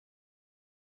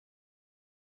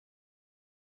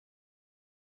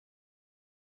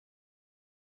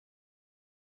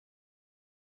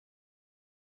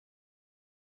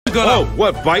Oh,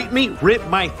 what, bite me? Rip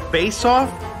my face off?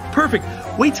 Perfect.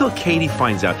 Wait till Katie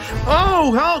finds out.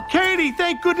 Oh, Katie,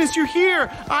 thank goodness you're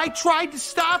here. I tried to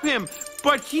stop him,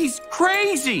 but he's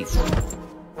crazy.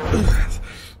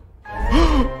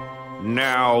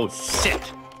 Now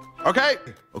sit. Okay.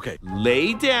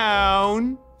 Lay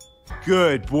down.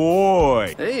 Good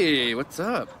boy. Hey, what's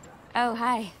up? Oh,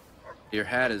 hi. Your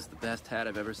hat is the best hat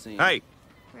I've ever seen. Hey,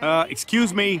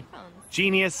 excuse me,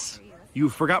 genius. You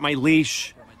forgot my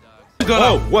leash.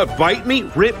 Oh, what, bite me?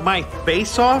 Rip my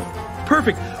face off?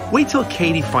 Perfect. Wait till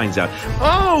Katie finds out.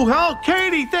 Oh,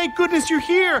 Katie, thank goodness you're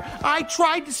here. I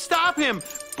tried to stop him,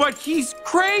 but he's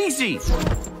crazy.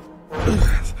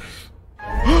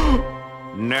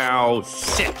 Now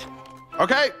sit.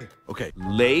 Okay.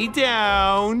 Lay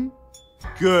down.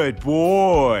 Good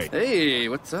boy. Hey,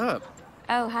 what's up?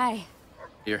 Oh, hi.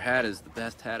 Your hat is the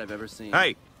best hat I've ever seen.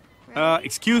 Hey,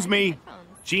 excuse me,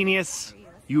 genius.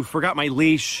 You forgot my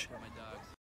leash.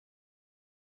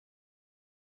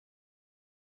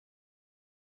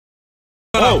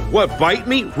 Oh, what, bite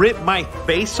me? Rip my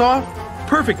face off?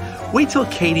 Perfect. Wait till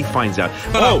Katie finds out.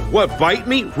 Oh, what, bite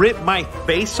me? Rip my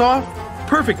face off?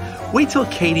 Perfect. Wait till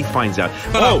Katie finds out.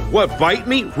 Oh, what, bite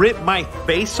me? Rip my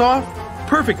face off?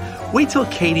 Perfect. Wait till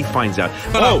Katie finds out.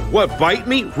 Oh, what, bite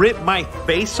me? Rip my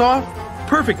face off?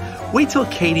 Perfect. Wait till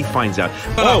Katie finds out.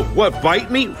 Oh, what, bite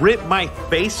me? Rip my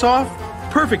face off?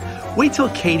 Perfect. Wait till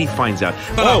Katie finds out.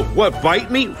 Oh, what,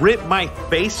 bite me? Rip my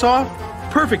face off?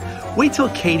 Perfect. Wait till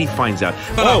Katie finds out.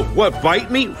 Oh, what,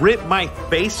 bite me? Rip my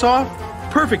face off?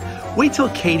 Perfect. Wait till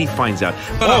Katie finds out.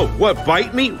 Oh, what,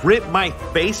 bite me? Rip my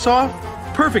face off?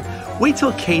 Perfect. Wait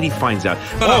till Katie finds out.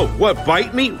 Oh, what,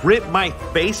 bite me? Rip my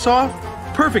face off?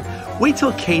 Perfect. Wait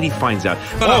till Katie finds out.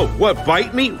 Oh, what,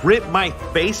 bite me? Rip my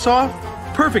face off?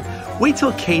 Perfect. Wait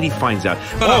till Katie finds out.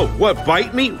 Oh, what,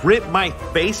 bite me? Rip my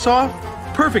face off?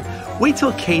 Perfect. Wait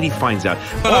till Katie finds out.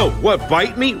 Oh, what,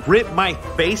 bite me? Rip my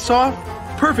face off?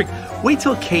 Perfect. Wait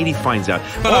till Katie finds out.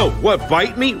 Oh, what,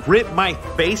 bite me? Rip my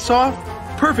face off?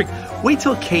 Perfect. Wait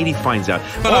till Katie finds out.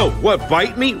 Oh, what,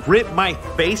 bite me? Rip my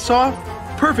face off?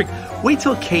 Perfect. Wait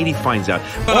till Katie finds out.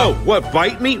 Oh, what,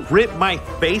 bite me? Rip my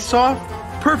face off?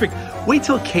 Perfect. Wait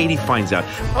till Katie finds out.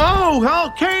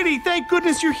 Oh, Katie, thank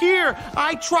goodness you're here.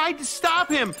 I tried to stop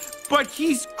him, but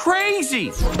he's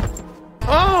crazy.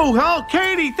 Oh,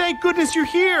 Katie, thank goodness you're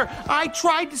here. I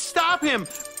tried to stop him,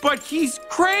 but he's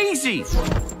crazy.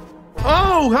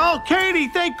 Oh, Katie,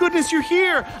 thank goodness you're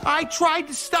here. I tried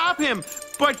to stop him,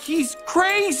 but he's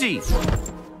crazy.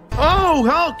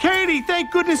 Oh, Katie,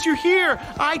 thank goodness you're here.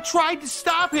 I tried to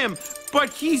stop him, but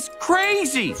he's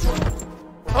crazy.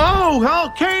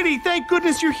 Oh, Katie, thank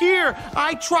goodness you're here.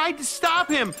 I tried to stop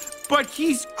him, but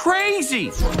he's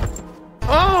crazy.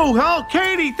 Oh,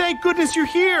 Katie, thank goodness you're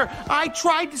here. I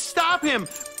tried to stop him,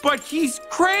 but he's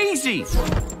crazy.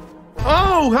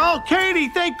 Oh, Katie,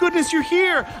 thank goodness you're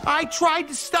here. I tried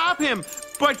to stop him,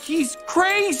 but he's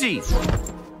crazy.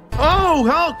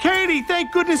 Oh, Katie,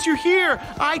 thank goodness you're here.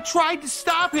 I tried to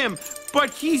stop him,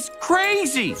 but he's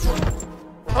crazy.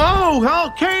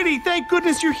 Oh, Katie, thank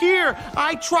goodness you're here.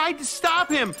 I tried to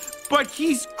stop him, but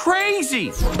he's crazy.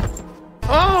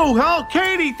 Oh,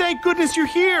 Katie, thank goodness you're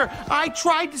here. I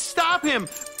tried to stop him,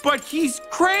 but he's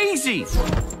crazy.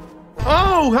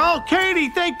 Oh, Katie,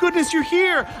 thank goodness you're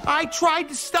here. I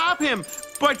tried to stop him,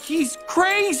 but he's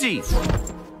crazy.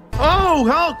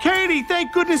 Oh, Katie,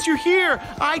 thank goodness you're here.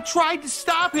 I tried to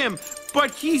stop him,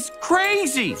 but he's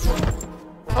crazy.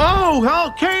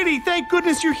 Oh, Katie, thank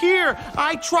goodness you're here.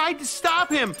 I tried to stop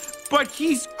him, but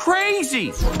he's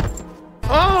crazy.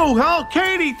 Oh,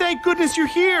 Katie, thank goodness you're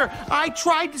here. I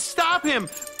tried to stop him,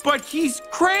 but he's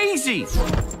crazy.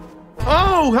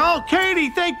 Oh, Katie,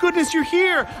 thank goodness you're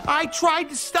here. I tried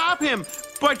to stop him,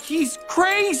 but he's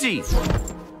crazy.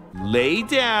 Lay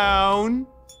down.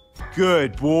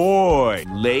 Good boy.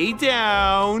 Lay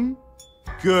down.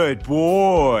 Good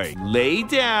boy. Lay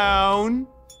down.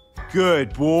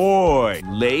 Good boy.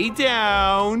 Lay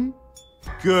down.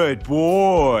 Good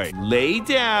boy. Lay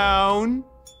down.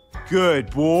 Good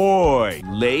boy.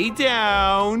 Lay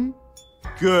down.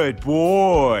 Good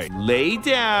boy. Lay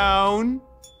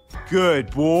down.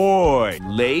 Good boy.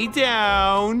 Lay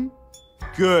down.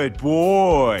 Good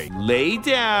boy. Lay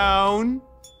down.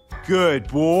 Good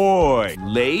boy.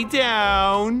 Lay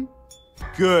down.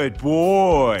 Good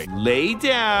boy. Lay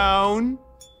down.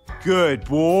 Good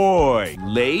boy.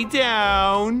 Lay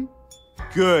down.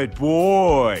 Good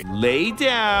boy. Lay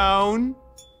down.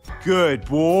 Good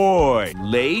boy.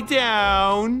 Lay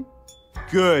down.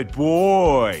 Good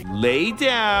boy. Lay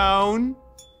down.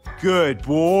 Good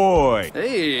boy.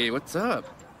 Hey, what's up?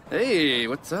 Hey,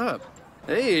 what's up?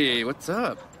 Hey, what's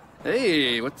up?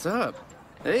 Hey, what's up?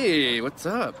 Hey, what's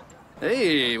up?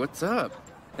 Hey, what's up?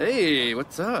 Hey,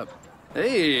 what's up?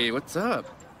 Hey, what's up?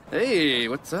 Hey,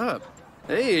 what's up?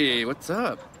 Hey, what's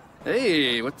up?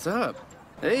 Hey, what's up?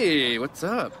 Hey, what's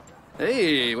up?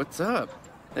 Hey, what's up?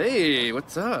 Hey,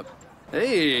 what's up?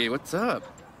 Hey, what's up?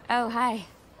 Oh, hi.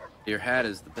 Your hat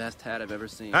is the best hat I've ever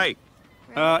seen. Hey.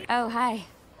 Oh, hi.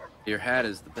 Your hat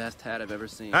is the best hat I've ever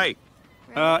seen. Hey.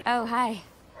 Oh, hi.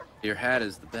 Your hat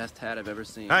is the best hat I've ever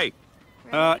seen. Hey.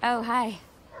 Oh, hi.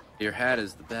 Your hat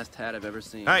is the best hat I've ever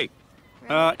seen. Hey.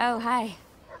 Oh, hi.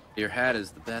 Your hat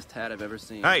is the best hat I've ever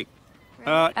seen. Hey.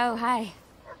 Oh, hi.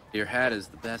 Your hat is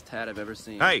the best hat I've ever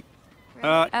seen. Hey.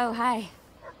 Oh, hi.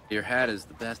 Your hat is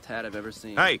the best hat I've ever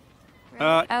seen. Hey.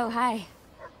 Oh, hi.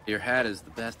 Your hat is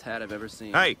the best hat I've ever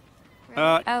seen. Hey.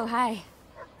 Oh, hi.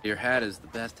 Your hat is the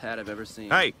best hat I've ever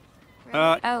seen. Hey.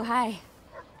 Oh, hi.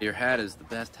 Your hat is the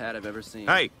best hat I've ever seen.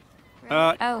 Hey.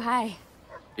 Oh, hi.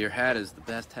 Your hat is the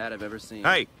best hat I've ever seen.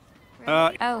 Hey.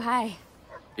 Oh, hi.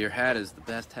 Your hat is the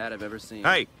best hat I've ever seen.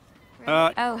 Hey.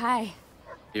 Oh, hi.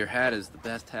 Your hat is the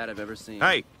best hat I've ever seen.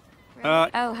 Hey.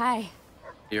 Oh, hi.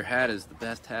 Your hat is the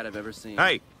best hat I've ever seen.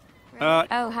 Hey.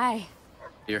 Oh, hi.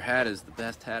 Your hat is the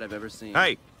best hat I've ever seen.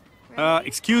 Hey.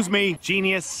 Excuse me,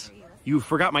 genius. You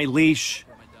forgot my leash.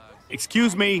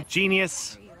 Excuse me,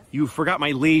 genius. You forgot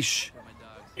my leash.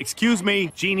 Excuse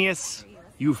me, genius.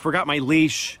 You forgot my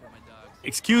leash.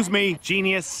 Excuse me,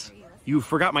 genius. You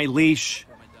forgot my leash.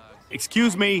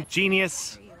 Excuse me,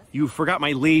 genius. You forgot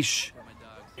my leash.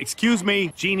 Excuse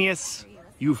me, genius.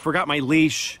 You forgot my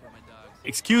leash.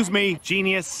 Excuse me,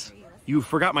 genius. You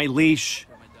forgot my leash.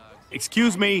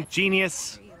 Excuse me,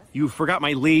 genius. You forgot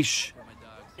my leash.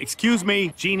 Excuse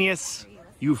me, genius.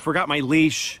 You forgot my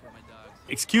leash.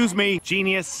 Excuse me,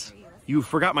 genius. You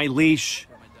forgot my leash.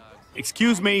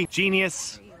 Excuse me,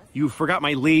 genius. You forgot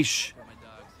my leash.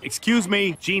 Excuse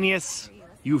me, genius.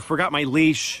 You forgot my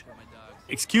leash.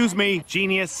 Excuse me,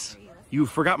 genius. You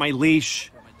forgot my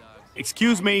leash.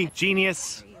 Excuse me,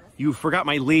 genius. You forgot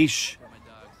my leash.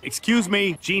 Excuse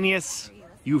me, genius.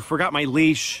 You forgot my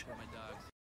leash.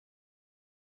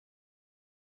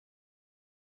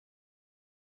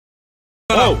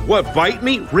 Oh, what, bite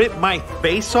me? Rip my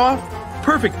face off?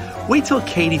 Perfect. Wait till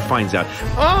Katie finds out.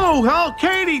 Oh,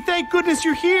 Katie, thank goodness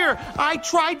you're here. I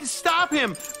tried to stop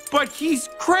him, but he's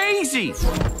crazy.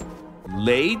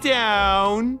 Lay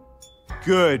down.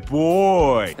 Good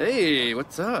boy. Hey,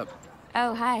 what's up?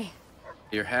 Oh, hi.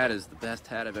 Your hat is the best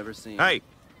hat I've ever seen. Hey.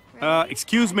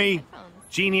 Excuse me,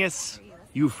 genius.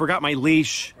 You forgot my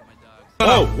leash.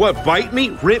 Oh, what, bite me?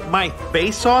 Rip my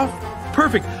face off?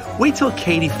 Perfect. Wait till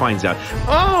Katie finds out.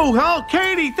 Oh,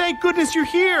 Katie, thank goodness you're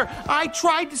here. I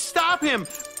tried to stop him,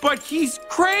 but he's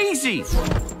crazy.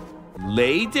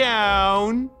 Lay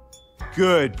down.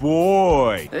 Good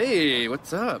boy. Hey,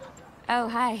 what's up? Oh,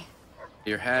 hi.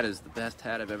 Your hat is the best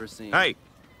hat I've ever seen. Hey.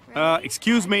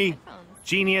 Excuse me,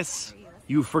 genius.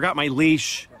 You forgot my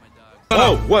leash.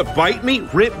 Oh, what, bite me?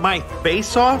 Rip my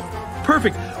face off?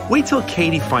 Perfect. Wait till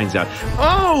Katie finds out.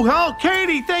 Oh,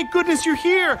 Katie, thank goodness you're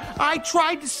here. I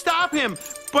tried to stop him,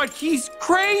 but he's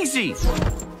crazy.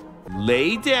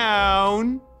 Lay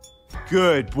down.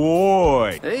 Good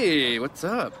boy. Hey, what's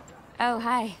up? Oh,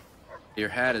 hi. Your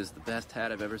hat is the best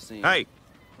hat I've ever seen. Hey.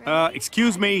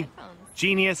 Excuse me,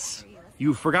 genius.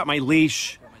 You forgot my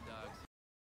leash.